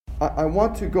I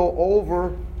want to go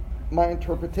over my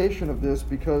interpretation of this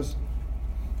because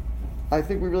I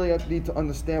think we really need to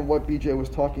understand what BJ was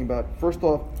talking about. First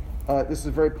off, this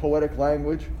is very poetic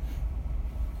language.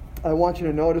 I want you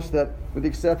to notice that with the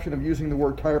exception of using the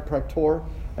word chiropractor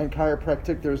and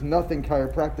chiropractic, there's nothing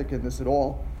chiropractic in this at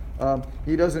all.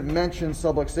 He doesn't mention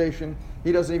subluxation.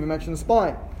 He doesn't even mention the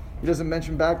spine. He doesn't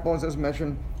mention backbones, doesn't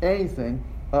mention anything.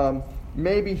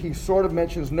 Maybe he sort of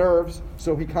mentions nerves,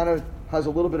 so he kind of has a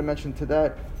little bit of mention to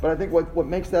that. But I think what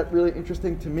makes that really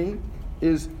interesting to me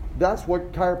is that's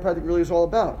what chiropractic really is all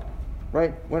about,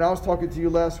 right? When I was talking to you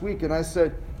last week and I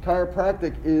said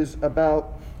chiropractic is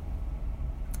about,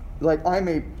 like, I'm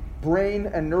a brain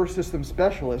and nerve system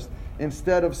specialist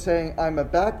instead of saying I'm a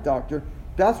back doctor,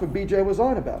 that's what BJ was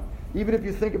on about. Even if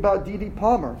you think about D.D.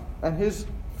 Palmer and his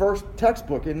first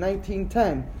textbook in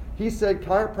 1910, he said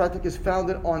chiropractic is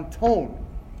founded on tone.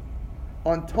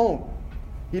 On tone.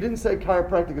 He didn't say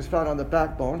chiropractic is found on the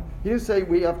backbone. He didn't say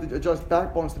we have to adjust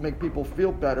backbones to make people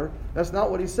feel better. That's not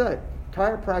what he said.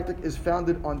 Chiropractic is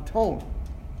founded on tone.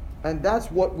 And that's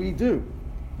what we do.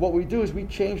 What we do is we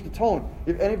change the tone.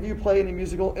 If any of you play any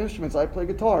musical instruments, I play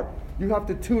guitar, you have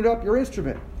to tune up your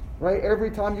instrument, right? Every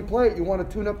time you play it, you want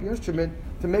to tune up your instrument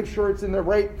to make sure it's in the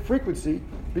right frequency,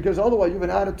 because otherwise you have an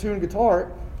out-of-tune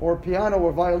guitar or piano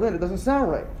or violin, it doesn't sound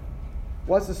right.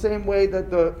 Well, it's the same way that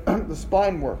the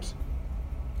spine works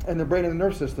and the brain and the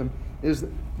nerve system, is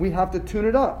we have to tune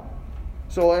it up.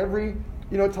 So every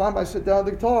time I sit down at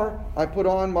the guitar, I put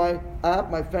on my app,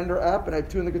 my Fender app, and I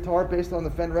tune the guitar based on the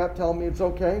Fender app telling me it's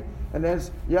okay. And then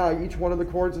each one of the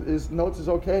chords notes is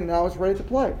okay, and now it's ready to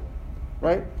play,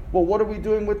 right? Well, what are we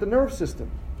doing with the nerve system,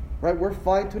 right? We're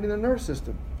fine-tuning the nerve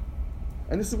system.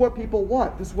 And this is what people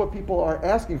want. This is what people are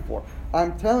asking for.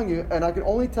 I'm telling you, and I can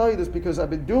only tell you this because I've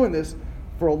been doing this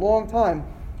for a long time,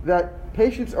 that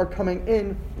patients are coming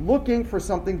in looking for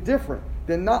something different.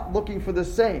 They're not looking for the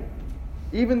same.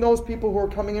 Even those people who are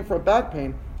coming in for a back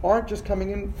pain aren't just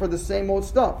coming in for the same old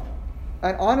stuff.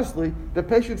 And honestly, the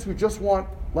patients who just want,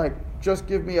 just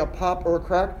give me a pop or a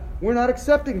crack, we're not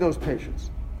accepting those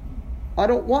patients. I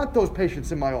don't want those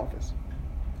patients in my office.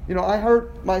 I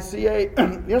heard my CA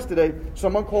yesterday,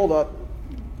 someone called up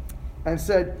and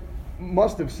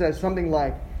must have said something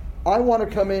like, I want to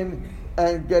come in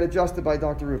and get adjusted by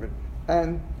Dr. Rubin.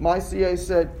 And my CA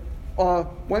said,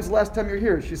 when's the last time you were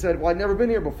here? She said, well, I've never been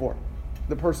here before.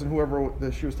 The person, whoever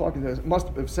she was talking to, must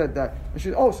have said that. And she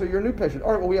said, oh, so you're a new patient.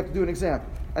 All right, well, we have to do an exam.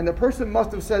 And the person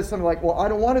must have said something like, well, I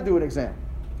don't want to do an exam.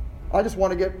 I just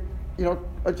want to get,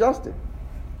 adjusted.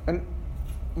 And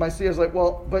my CA is like,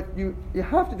 well, but you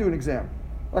have to do an exam.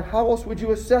 Like, how else would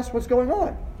you assess what's going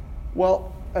on?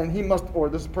 Well, and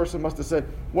this person must have said,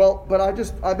 well, but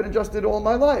I've been adjusted all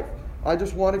my life. I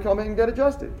just want to come in and get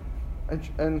adjusted.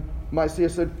 And my CA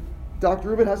said, Dr.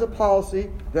 Rubin has a policy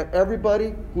that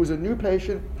everybody who's a new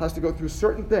patient has to go through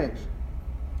certain things.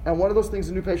 And one of those things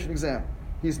is a new patient exam.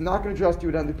 He's not going to adjust you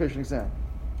without a new patient exam.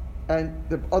 And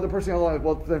the other person on the line,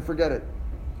 well, then forget it.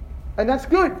 And that's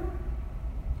good.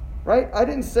 Right? I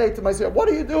didn't say to myself, what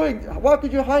are you doing? Why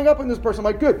could you hang up on this person? I'm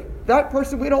like, good. That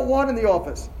person we don't want in the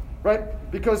office.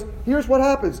 Right? Because here's what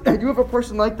happens. You have a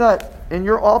person like that in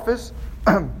your office.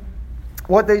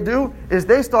 What they do is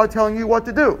they start telling you what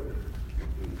to do.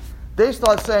 They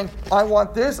start saying, I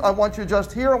want this, I want you to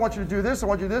adjust here, I want you to do this, I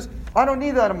want you to do this. I don't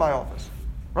need that in my office,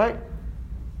 right?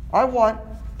 I want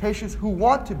patients who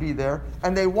want to be there,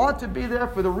 and they want to be there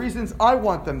for the reasons I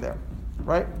want them there,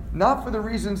 right? Not for the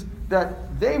reasons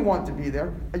that they want to be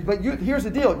there. But here's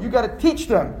the deal, you got to teach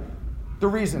them the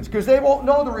reasons, because they won't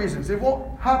know the reasons. It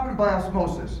won't happen by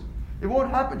osmosis. It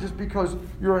won't happen just because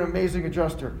you're an amazing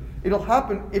adjuster. It'll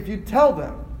happen if you tell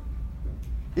them.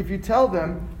 If you tell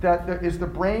them that there is the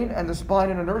brain and the spine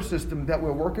and the nerve system that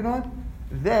we're working on,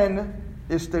 then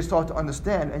they start to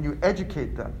understand and you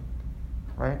educate them,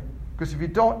 right? Because if you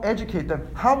don't educate them,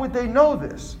 how would they know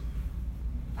this?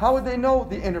 How would they know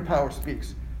the inner power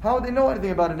speaks? How would they know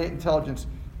anything about innate intelligence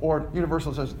or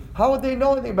universal intelligence? How would they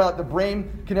know anything about the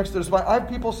brain connects to the spine? I have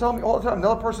people tell me all the time.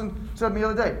 Another person said to me the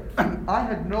other day, I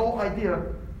had no idea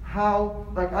how,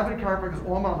 I've been a chiropractor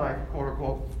all my life, quote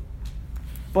unquote,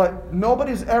 but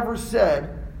nobody's ever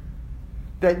said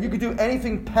that you could do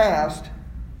anything past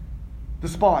the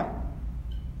spine.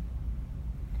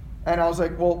 And I was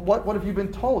like, well, what have you been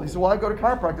told? He said, well, I go to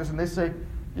chiropractors and they say,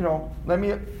 let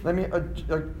me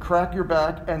crack your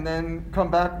back and then come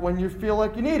back when you feel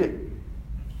like you need it.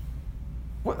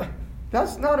 Well,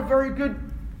 that's not a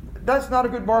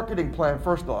good marketing plan,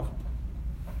 first off.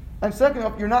 And second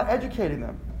off, you're not educating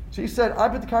them. So he said,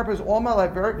 I've been to chiropractors all my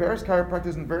life, various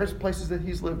chiropractors in various places that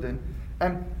he's lived in,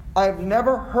 and I've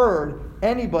never heard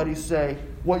anybody say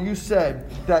what you said,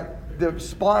 that the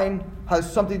spine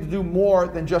has something to do more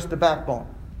than just the backbone.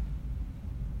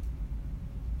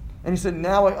 And he said,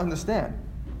 now I understand.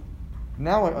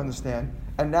 Now I understand,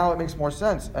 and now it makes more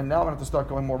sense. And now I have to start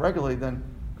going more regularly then,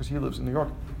 because he lives in New York.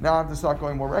 Now I have to start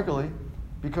going more regularly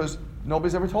because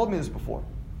nobody's ever told me this before.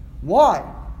 Why?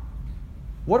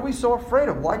 What are we so afraid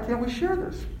of? Why can't we share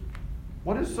this?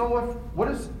 What is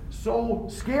so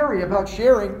scary about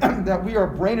sharing that we are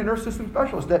brain and nerve system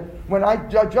specialists? That when I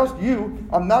adjust you,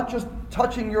 I'm not just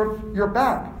touching your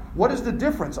back. What is the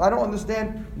difference? I don't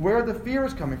understand where the fear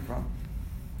is coming from.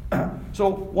 So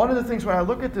one of the things when I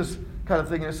look at this kind of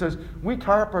thing, and it says, we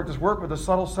chiropractors work with the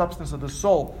subtle substance of the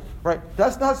soul, right?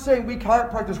 That's not saying we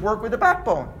chiropractors work with the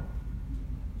backbone,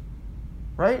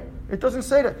 right? It doesn't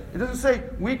say that. It doesn't say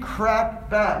we crack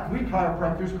back. We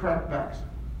chiropractors crack backs.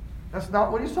 That's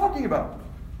not what he's talking about.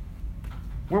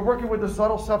 We're working with the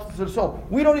subtle substance of the soul.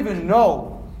 We don't even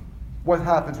know what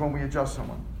happens when we adjust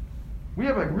someone. We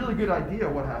have a really good idea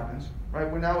what happens, right?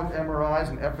 We're now with MRIs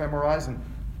and fMRIs and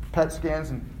PET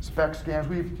scans and SPECT scans.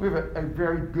 We have a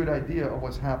very good idea of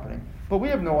what's happening. But we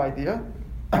have no idea.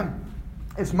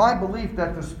 It's my belief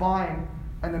that the spine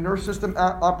and the nerve system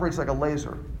operates like a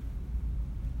laser.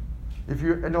 If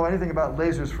you know anything about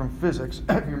lasers from physics,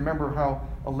 if you remember how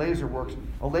a laser works,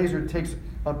 a laser takes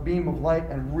a beam of light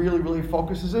and really, really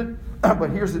focuses it.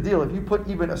 But here's the deal. If you put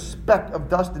even a speck of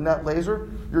dust in that laser,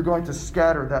 you're going to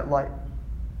scatter that light.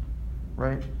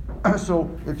 Right?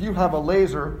 So if you have a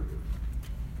laser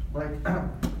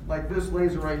like this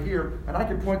laser right here, and I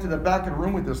can point to the back of the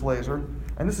room with this laser,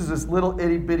 and this is this little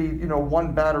itty bitty,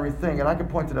 one battery thing, and I can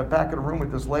point to the back of the room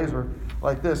with this laser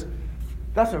like this.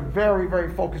 That's a very,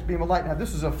 very focused beam of light. Now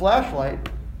this is a flashlight,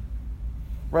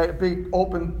 right? A big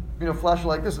open, flashlight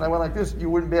like this, and I went like this, you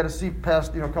wouldn't be able to see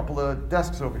past, a couple of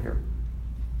desks over here.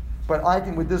 But I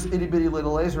can, with this itty bitty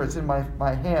little laser, it's in my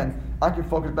hand, I can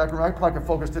focus back around. I probably can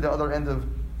focus to the other end of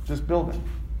this building,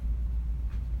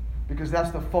 because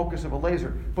that's the focus of a laser.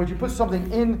 But you put something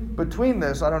in between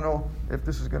this, I don't know if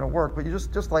this is going to work, but you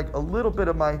just like a little bit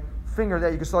of my finger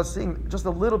there, you can start seeing just a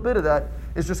little bit of that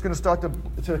is just going to start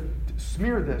to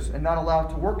smear this and not allow it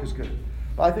to work as good.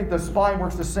 But I think the spine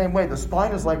works the same way. The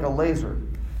spine is like a laser,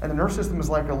 and the nerve system is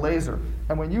like a laser.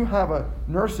 And when you have a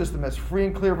nerve system that's free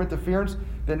and clear of interference,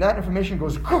 then that information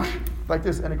goes whoosh, like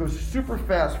this, and it goes super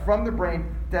fast from the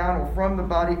brain down or from the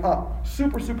body up.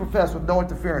 Super, super fast with no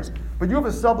interference. But you have a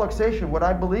subluxation. What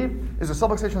I believe is a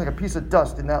subluxation like a piece of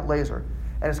dust in that laser.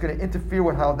 And it's going to interfere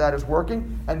with how that is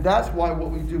working. And that's why what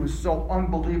we do is so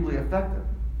unbelievably effective.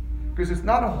 Because it's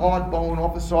not a hard bone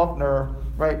off the soft nerve,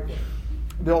 right?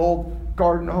 The old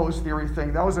garden hose theory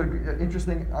thing. That was an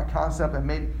interesting concept and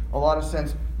made a lot of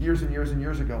sense years and years and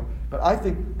years ago. But I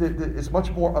think that it's much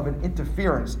more of an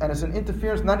interference. And it's an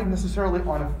interference not even necessarily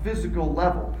on a physical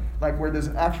level, like where there's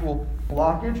an actual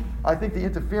blockage. I think the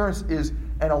interference is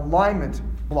an alignment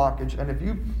blockage. And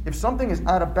if something is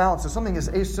out of balance, if something is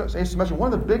asymmetrical,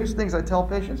 one of the biggest things I tell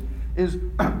patients is,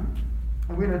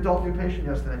 we had an adult new patient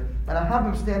yesterday, and I have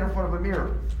them stand in front of a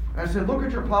mirror. And I said, look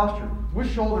at your posture. Which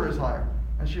shoulder is higher?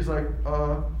 And she's like,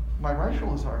 my right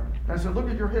shoulder is higher. And I said, look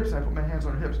at your hips. And I put my hands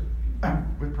on her hips,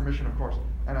 with permission, of course.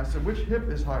 And I said, which hip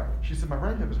is higher? She said, my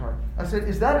right hip is higher. I said,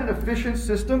 is that an efficient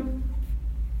system?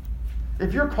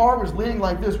 If your car was leaning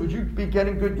like this, would you be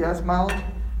getting good gas mileage?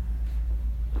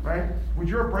 Right? Would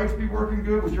your brakes be working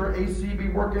good? Would your AC be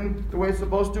working the way it's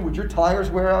supposed to? Would your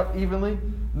tires wear out evenly?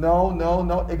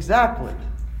 No. Exactly.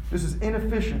 This is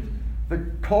inefficient. The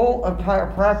goal of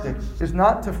chiropractic is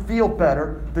not to feel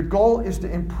better. The goal is to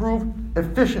improve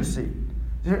efficiency,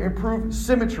 to improve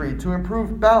symmetry, to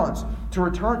improve balance, to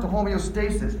return to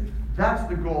homeostasis. That's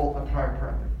the goal of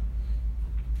chiropractic.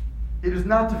 It is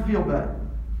not to feel better.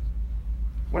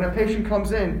 When a patient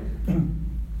comes in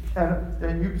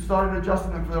and you started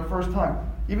adjusting them for the first time,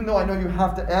 even though I know you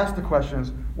have to ask the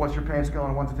questions, what's your pain scale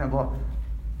on 1 to 10, blah,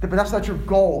 but that's not your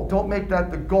goal. Don't make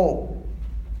that the goal.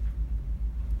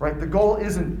 Right? The goal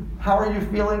isn't, how are you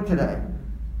feeling today?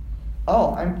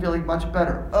 Oh, I'm feeling much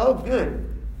better. Oh, good.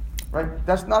 Right?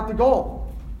 That's not the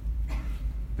goal.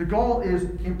 The goal is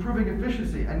improving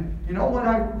efficiency. And you know what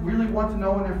I really want to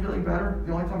know when they're feeling better?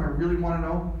 The only time I really want to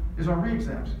know is on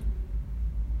re-exams.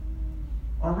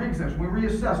 On re-exams, we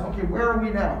reassess. Okay, where are we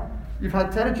now? You've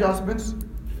had 10 adjustments.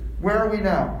 Where are we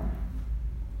now?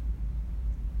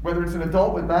 Whether it's an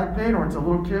adult with back pain, or it's a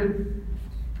little kid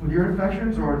with ear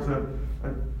infections, or it's a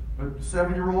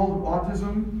 7-year-old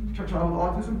autism, child with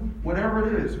autism, whatever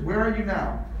it is, where are you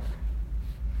now?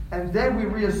 And then we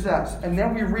reassess, and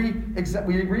then we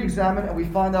re-examine, and we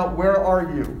find out, where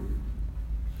are you?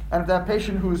 And if that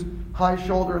patient who's high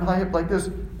shoulder and high hip like this,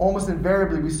 almost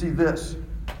invariably we see this.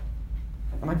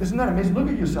 I'm like, isn't that amazing? Look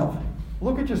at yourself.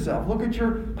 Look at yourself. Look at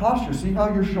your posture. See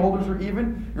how your shoulders are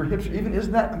even, your hips are even?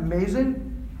 Isn't that amazing?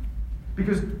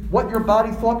 Because what your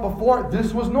body thought before,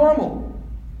 this was normal.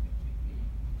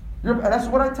 And that's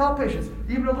what I tell patients.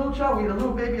 Even a little child, we had a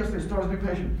little baby yesterday, started a new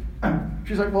patient.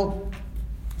 She's like, well,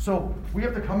 so we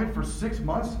have to come in for 6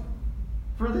 months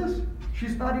for this?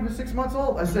 She's not even 6 months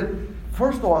old. I said,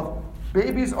 first off,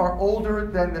 babies are older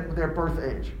than their birth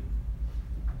age.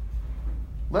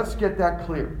 Let's get that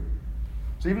clear.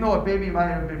 So even though a baby might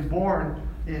have been born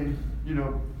in,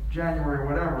 January or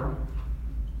whatever,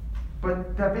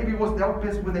 but that baby was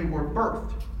when they were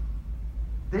birthed.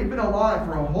 They've been alive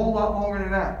for a whole lot longer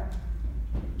than that.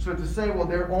 So to say, well,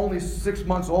 they're only 6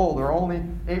 months old, or only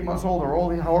 8 months old, or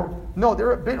only however, no,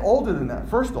 they're a bit older than that,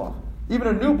 first off. Even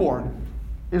a newborn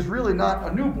is really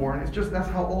not a newborn, it's just that's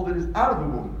how old it is out of the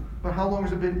womb. But how long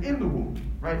has it been in the womb,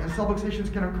 right? And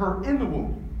subluxations can occur in the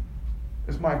womb,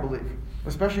 is my belief.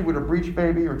 Especially with a breech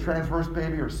baby, or transverse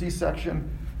baby, or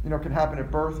C-section, can happen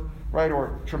at birth, right?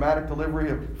 Or traumatic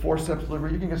delivery, of forceps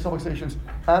delivery. You can get subluxations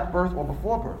at birth or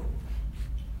before birth.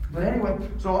 But anyway,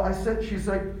 so she's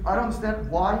like, I don't understand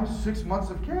why 6 months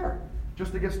of care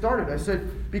just to get started. I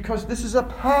said, because this is a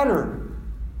pattern.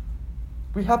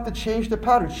 We have to change the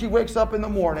pattern. She wakes up in the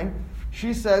morning.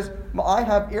 She says,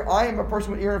 I am a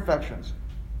person with ear infections,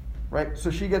 right?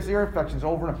 So she gets ear infections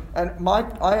over and over.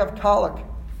 And I have colic.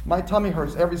 My tummy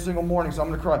hurts every single morning, so I'm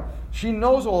going to cry. She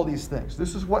knows all these things.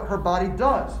 This is what her body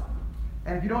does.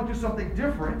 And if you don't do something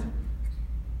different,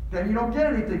 then you don't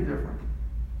get anything different.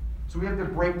 So we have to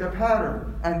break the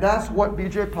pattern. And that's what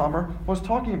B.J. Palmer was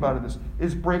talking about in this,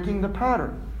 is breaking the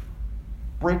pattern.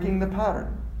 Breaking the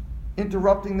pattern.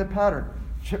 Interrupting the pattern.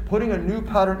 Putting a new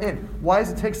pattern in. Why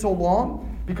does it take so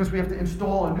long? Because we have to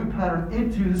install a new pattern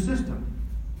into the system.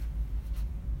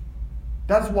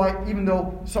 That's why, even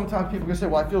though sometimes people can say,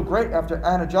 well, I feel great after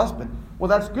an adjustment. Well,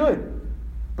 that's good.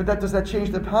 But does that change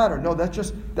the pattern? No, that's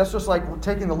just like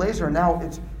taking the laser and now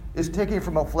it's taking it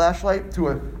from a flashlight to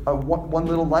a one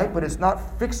little light, but it's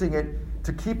not fixing it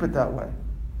to keep it that way.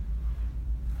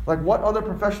 Like what other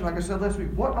profession, like I said last week,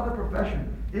 what other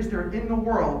profession is there in the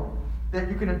world that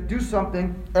you can do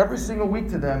something every single week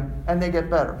to them and they get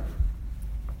better?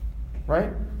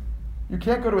 Right? You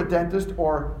can't go to a dentist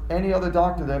or any other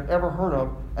doctor that I've ever heard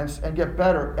of and get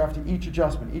better after each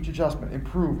adjustment,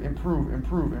 improve.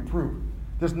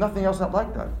 There's nothing else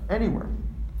like that anywhere.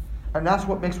 And that's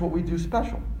what makes what we do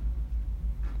special.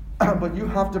 But you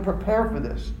have to prepare for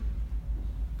this.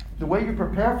 The way you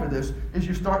prepare for this is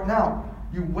you start now.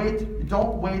 You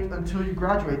don't wait until you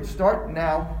graduate. Start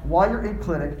now, while you're in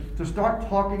clinic, to start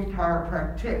talking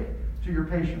chiropractic to your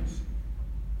patients.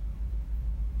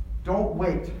 Don't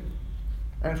wait.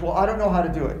 And it's, well, I don't know how to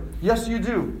do it. Yes, you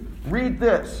do. Read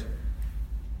this.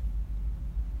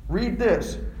 Read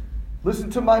this. Listen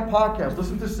to my podcast.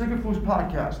 Listen to Sigafu's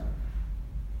podcast.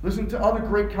 Listen to other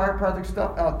great chiropractic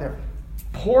stuff out there.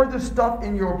 Pour this stuff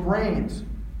in your brains.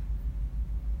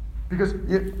 Because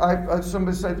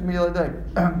somebody said to me the other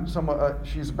day,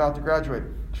 she's about to graduate.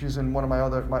 She's in one of my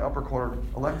upper quarter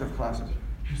elective classes.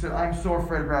 She said, I'm so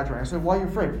afraid of graduating. I said, why are you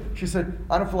afraid? She said,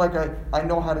 I don't feel like I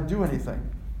know how to do anything.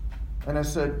 And I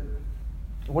said,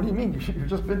 what do you mean? You've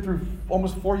just been through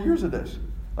almost 4 years of this.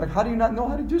 Like, how do you not know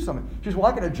how to do something? She said, well,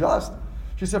 I can adjust.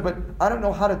 She said, but I don't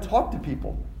know how to talk to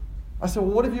people. I said,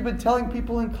 well, what have you been telling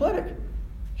people in clinic?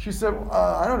 She said,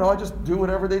 I don't know, I just do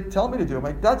whatever they tell me to do. I'm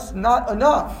like, that's not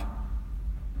enough.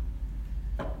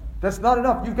 That's not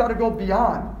enough. You've got to go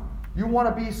beyond. You want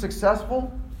to be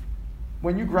successful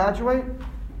when you graduate?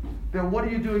 Then what are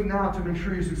you doing now to make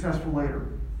sure you're successful later?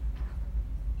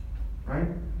 Right?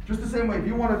 Just the same way, if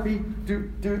you want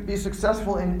to be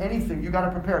successful in anything, you got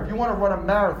to prepare. If you want to run a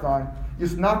marathon,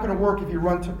 it's not going to work if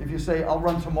you say, I'll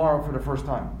run tomorrow for the first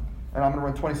time, and I'm going to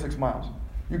run 26 miles.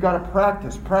 You got to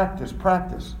practice.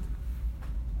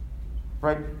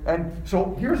 Right? And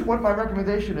so here's what my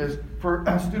recommendation is for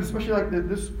students, especially like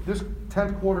this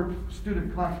 10th quarter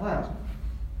student class,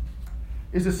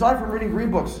 is aside from reading green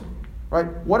books, right?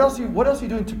 What else are you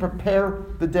doing to prepare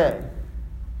the day?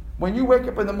 When you wake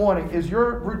up in the morning, is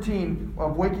your routine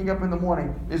of waking up in the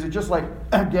morning, is it just like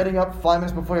getting up 5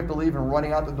 minutes before you have to leave and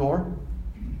running out the door?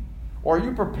 Or are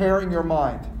you preparing your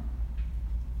mind?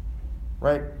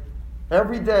 Right?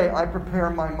 Every day I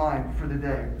prepare my mind for the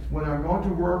day. Whether I'm going to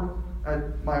work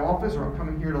at my office or I'm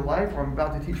coming here to Life or I'm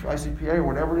about to teach for ICPA or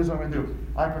whatever it is I'm going to do,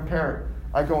 I prepare it.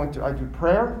 I do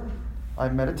prayer, I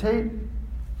meditate,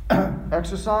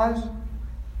 exercise,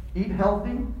 eat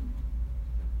healthy.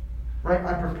 Right?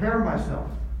 I prepare myself.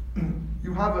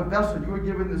 You have a vessel. You were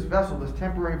given this vessel, this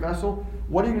temporary vessel.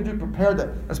 What are you going to do to prepare that?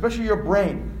 Especially your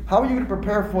brain. How are you going to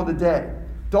prepare for the day?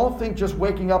 Don't think just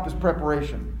waking up is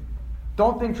preparation.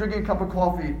 Don't think drinking a cup of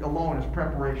coffee alone is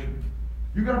preparation.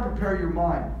 You've got to prepare your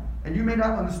mind. And you may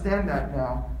not understand that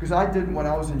now, because I didn't when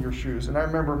I was in your shoes. And I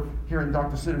remember hearing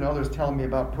Dr. Sid and others telling me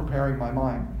about preparing my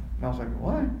mind. And I was like,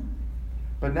 what?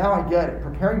 But now I get it.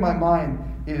 Preparing my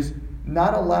mind is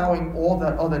not allowing all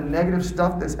that other negative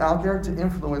stuff that's out there to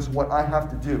influence what I have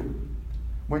to do.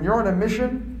 When you're on a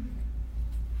mission,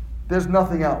 there's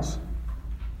nothing else.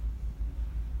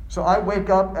 So I wake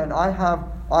up and I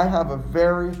have a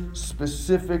very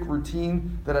specific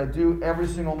routine that I do every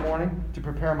single morning to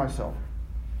prepare myself.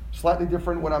 Slightly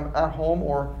different when I'm at home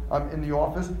or I'm in the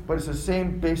office, but it's the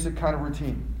same basic kind of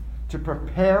routine. To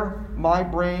prepare my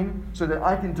brain so that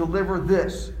I can deliver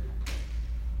this.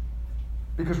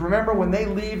 Because remember, when they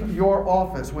leave your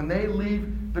office, when they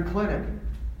leave the clinic,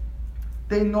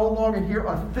 they no longer hear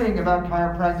a thing about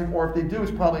chiropractic, or if they do,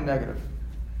 it's probably negative.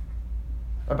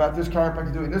 About this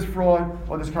chiropractor doing this fraud,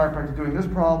 or this chiropractor doing this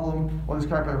problem, or this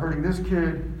chiropractor hurting this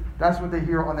kid. That's what they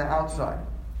hear on the outside.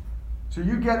 So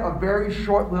you get a very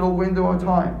short little window of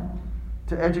time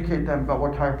to educate them about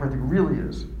what chiropractic really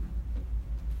is.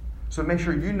 So make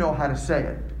sure you know how to say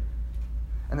it.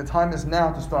 And the time is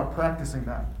now to start practicing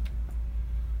that.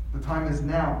 The time is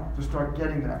now to start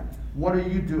getting that. What are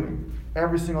you doing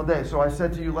every single day? So I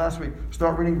said to you last week,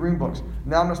 start reading green books.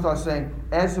 Now I'm going to start saying,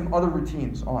 add some other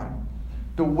routines on.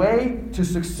 The way to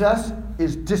success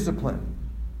is discipline.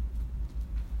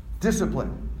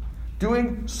 Discipline.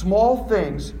 Doing small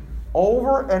things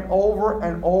over and over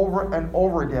and over and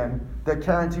over again that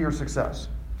guarantee your success.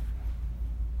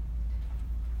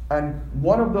 And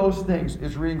one of those things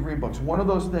is reading green books. One of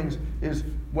those things is,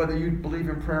 whether you believe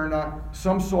in prayer or not,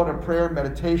 some sort of prayer,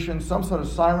 meditation, some sort of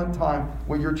silent time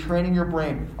where you're training your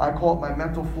brain. I call it my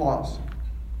mental floss.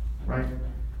 Right?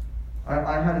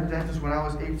 I had a dentist when I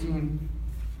was 18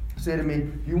 say to me,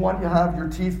 you want to have your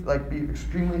teeth be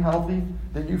extremely healthy,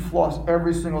 then you floss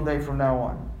every single day from now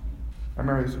on. I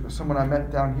remember someone I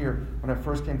met down here when I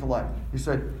first came to life. He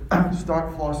said,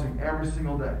 start flossing every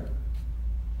single day.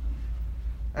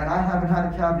 And I haven't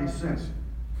had a cavity since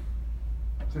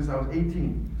I was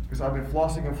 18, because I've been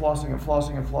flossing and flossing and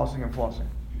flossing and flossing and flossing.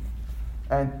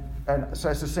 And so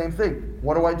it's the same thing.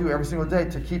 What do I do every single day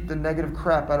to keep the negative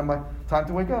crap out of my time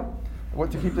to wake up? What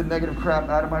to keep the negative crap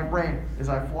out of my brain is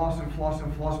I floss and floss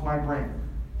and floss my brain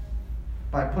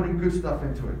by putting good stuff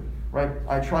into it. Right?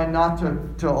 I try not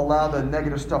to allow the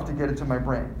negative stuff to get into my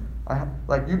brain.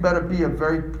 You better be a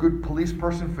very good police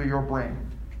person for your brain.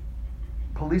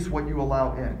 Police what you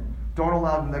allow in. Don't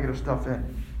allow the negative stuff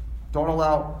in. Don't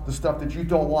allow the stuff that you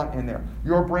don't want in there.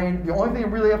 Your brain, the only thing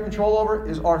we really have control over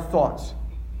is our thoughts.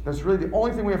 That's really the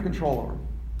only thing we have control over.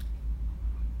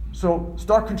 So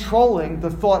start controlling the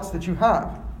thoughts that you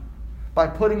have by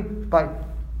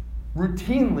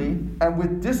routinely and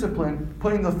with discipline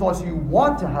putting the thoughts you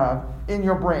want to have in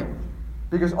your brain.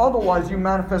 Because otherwise you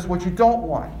manifest what you don't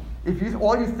want. If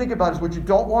all you think about is what you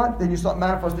don't want, then you start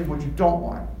manifesting what you don't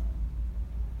want.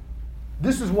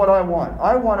 This is what I want.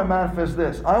 I want to manifest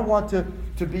this. I want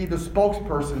to be the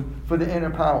spokesperson for the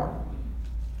inner power.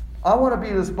 I want to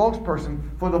be the spokesperson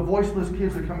for the voiceless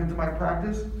kids that come into my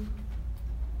practice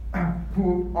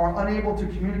who are unable to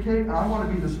communicate, and I want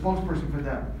to be the spokesperson for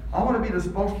them. I want to be the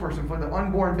spokesperson for the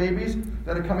unborn babies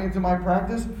that are coming into my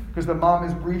practice because the mom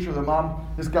is breech or the mom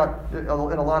has got in a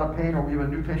lot of pain, or we have a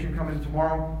new patient coming in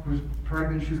tomorrow who's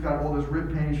pregnant, she's got all this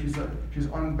rib pain, she's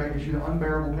in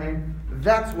unbearable pain.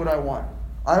 That's what I want.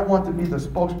 I want to be the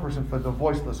spokesperson for the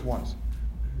voiceless ones.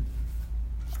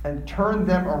 And turn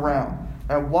them around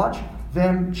and watch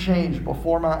them change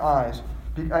before my eyes.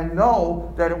 I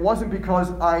know that it wasn't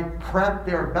because I cracked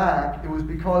their back. It was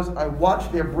because I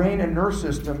watched their brain and nerve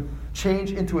system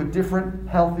change into a different,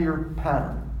 healthier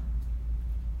pattern.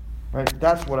 Right?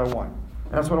 That's what I want.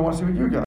 And that's what I want to see with you guys.